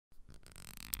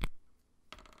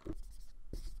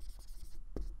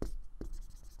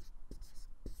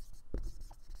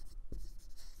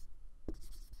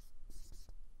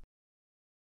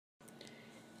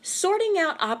Sorting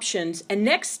out options and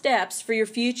next steps for your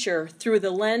future through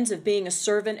the lens of being a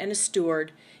servant and a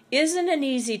steward isn't an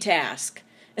easy task,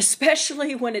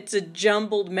 especially when it's a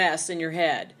jumbled mess in your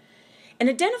head. And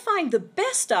identifying the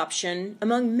best option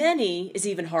among many is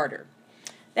even harder.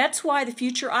 That's why the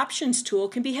Future Options tool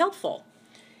can be helpful.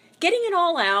 Getting it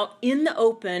all out in the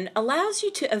open allows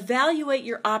you to evaluate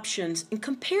your options and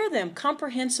compare them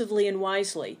comprehensively and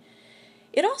wisely.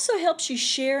 It also helps you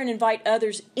share and invite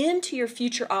others into your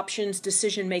future options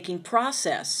decision-making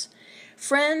process.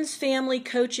 Friends, family,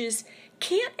 coaches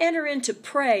can't enter into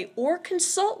pray or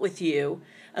consult with you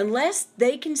unless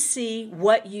they can see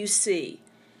what you see.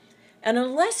 And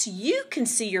unless you can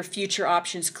see your future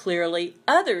options clearly,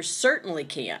 others certainly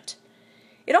can't.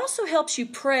 It also helps you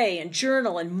pray and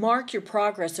journal and mark your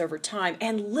progress over time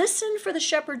and listen for the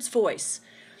shepherd's voice.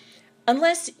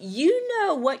 Unless you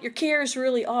know what your cares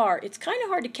really are, it's kind of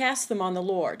hard to cast them on the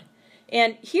Lord.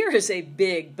 And here is a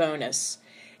big bonus.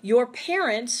 Your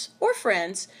parents or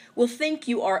friends will think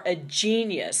you are a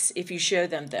genius if you show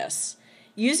them this.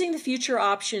 Using the Future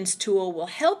Options tool will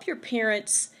help your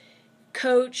parents,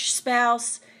 coach,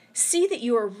 spouse, see that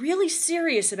you are really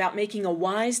serious about making a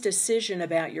wise decision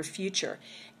about your future,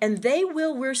 and they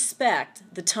will respect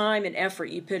the time and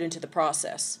effort you put into the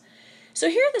process. So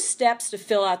here are the steps to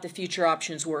fill out the Future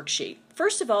Options worksheet.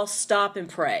 First of all, stop and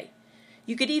pray.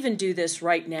 You could even do this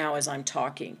right now as I'm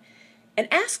talking. And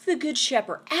ask the Good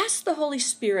Shepherd, ask the Holy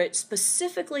Spirit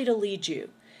specifically to lead you.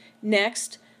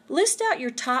 Next, list out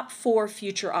your top 4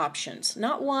 future options.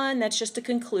 Not 1, that's just a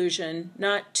conclusion.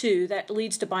 Not 2, that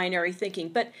leads to binary thinking.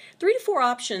 But 3 to 4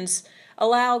 options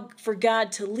allow for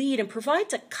God to lead and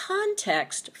provides a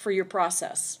context for your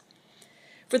process.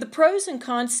 For the pros and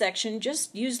cons section,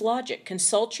 just use logic.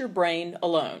 Consult your brain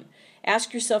alone.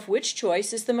 Ask yourself which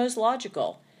choice is the most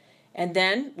logical, and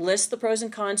then list the pros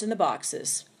and cons in the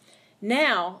boxes.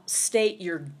 Now, state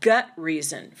your gut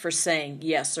reason for saying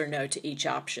yes or no to each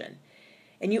option.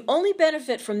 And you only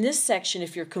benefit from this section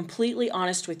if you're completely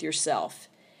honest with yourself.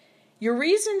 Your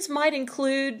reasons might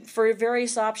include, for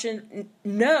various options,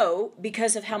 no,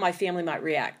 because of how my family might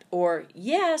react, or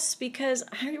yes, because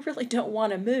I really don't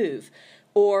want to move,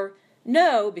 or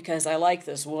no, because I like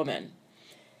this woman.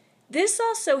 This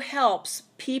also helps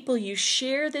people you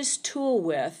share this tool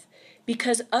with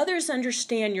because others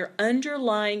understand your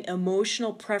underlying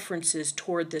emotional preferences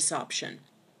toward this option.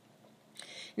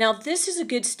 Now, this is a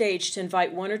good stage to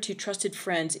invite 1 or 2 trusted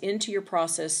friends into your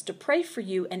process to pray for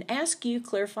you and ask you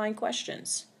clarifying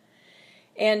questions.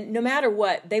 And no matter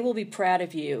what, they will be proud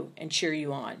of you and cheer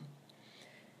you on.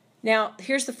 Now,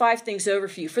 here's the 5 things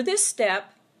overview. For this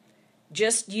step,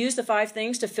 just use the 5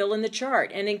 things to fill in the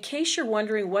chart. And in case you're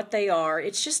wondering what they are,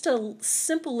 it's just a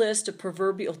simple list of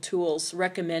proverbial tools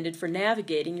recommended for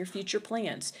navigating your future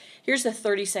plans. Here's a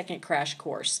 30-second crash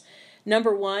course.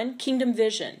 Number 1, Kingdom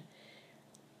Vision.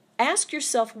 Ask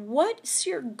yourself, what's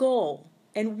your goal?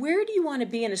 And where do you want to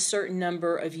be in a certain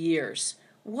number of years?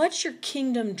 What's your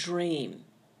kingdom dream?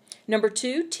 Number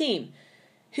 2, Team.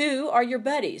 Who are your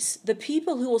buddies? The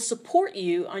people who will support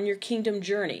you on your kingdom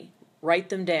journey. Write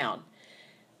them down.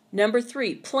 Number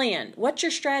 3, Plan. What's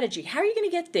your strategy? How are you going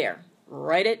to get there?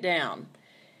 Write it down.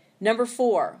 Number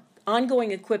 4,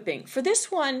 Ongoing Equipping. For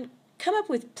this one, come up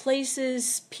with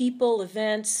places, people,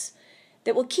 events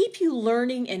that will keep you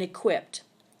learning and equipped.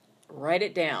 Write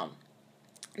it down.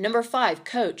 Number 5,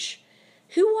 Coach.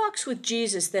 Who walks with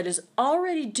Jesus that is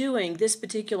already doing this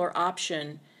particular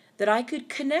option that I could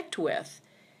connect with?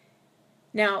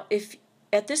 Now,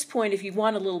 at this point, if you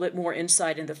want a little bit more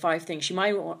insight into 5 things, you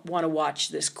might want to watch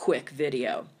this quick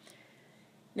video.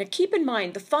 Now, keep in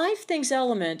mind, the 5 things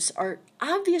elements are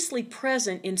obviously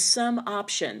present in some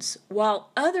options, while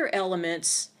other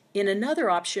elements in another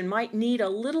option might need a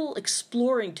little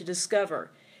exploring to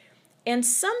discover. And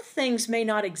some things may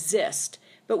not exist,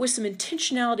 but with some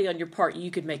intentionality on your part,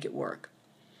 you could make it work.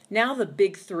 Now the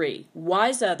big 3,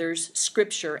 wise others,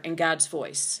 Scripture, and God's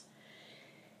voice.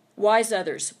 Wise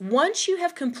others. Once you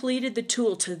have completed the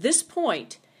tool to this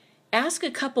point, ask a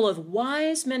couple of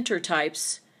wise mentor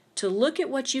types to look at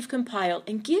what you've compiled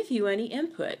and give you any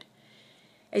input.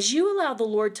 As you allow the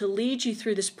Lord to lead you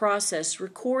through this process,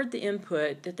 record the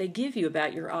input that they give you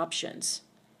about your options.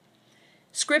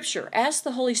 Scripture. Ask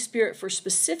the Holy Spirit for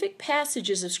specific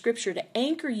passages of Scripture to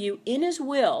anchor you in His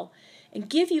will and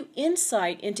give you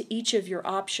insight into each of your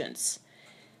options.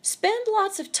 Spend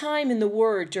lots of time in the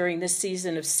Word during this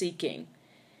season of seeking.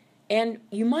 And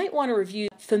you might want to review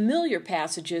familiar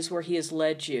passages where He has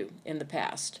led you in the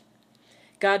past.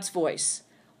 God's voice.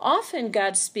 Often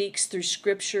God speaks through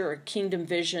Scripture or kingdom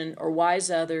vision or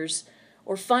wise others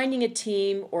or finding a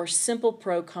team or simple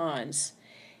pro-cons.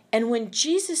 And when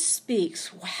Jesus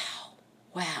speaks,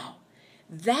 wow,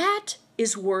 that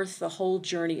is worth the whole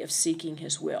journey of seeking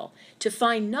his will, to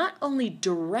find not only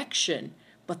direction,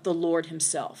 but the Lord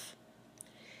himself.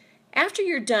 After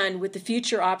you're done with the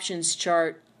future options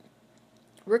chart,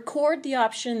 record the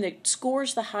option that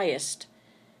scores the highest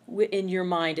in your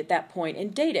mind at that point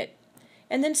and date it.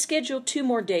 And then schedule 2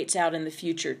 more dates out in the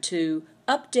future to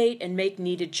update and make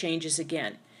needed changes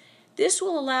again. This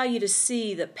will allow you to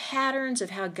see the patterns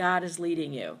of how God is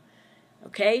leading you.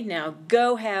 Okay, now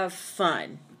go have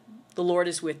fun. The Lord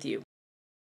is with you.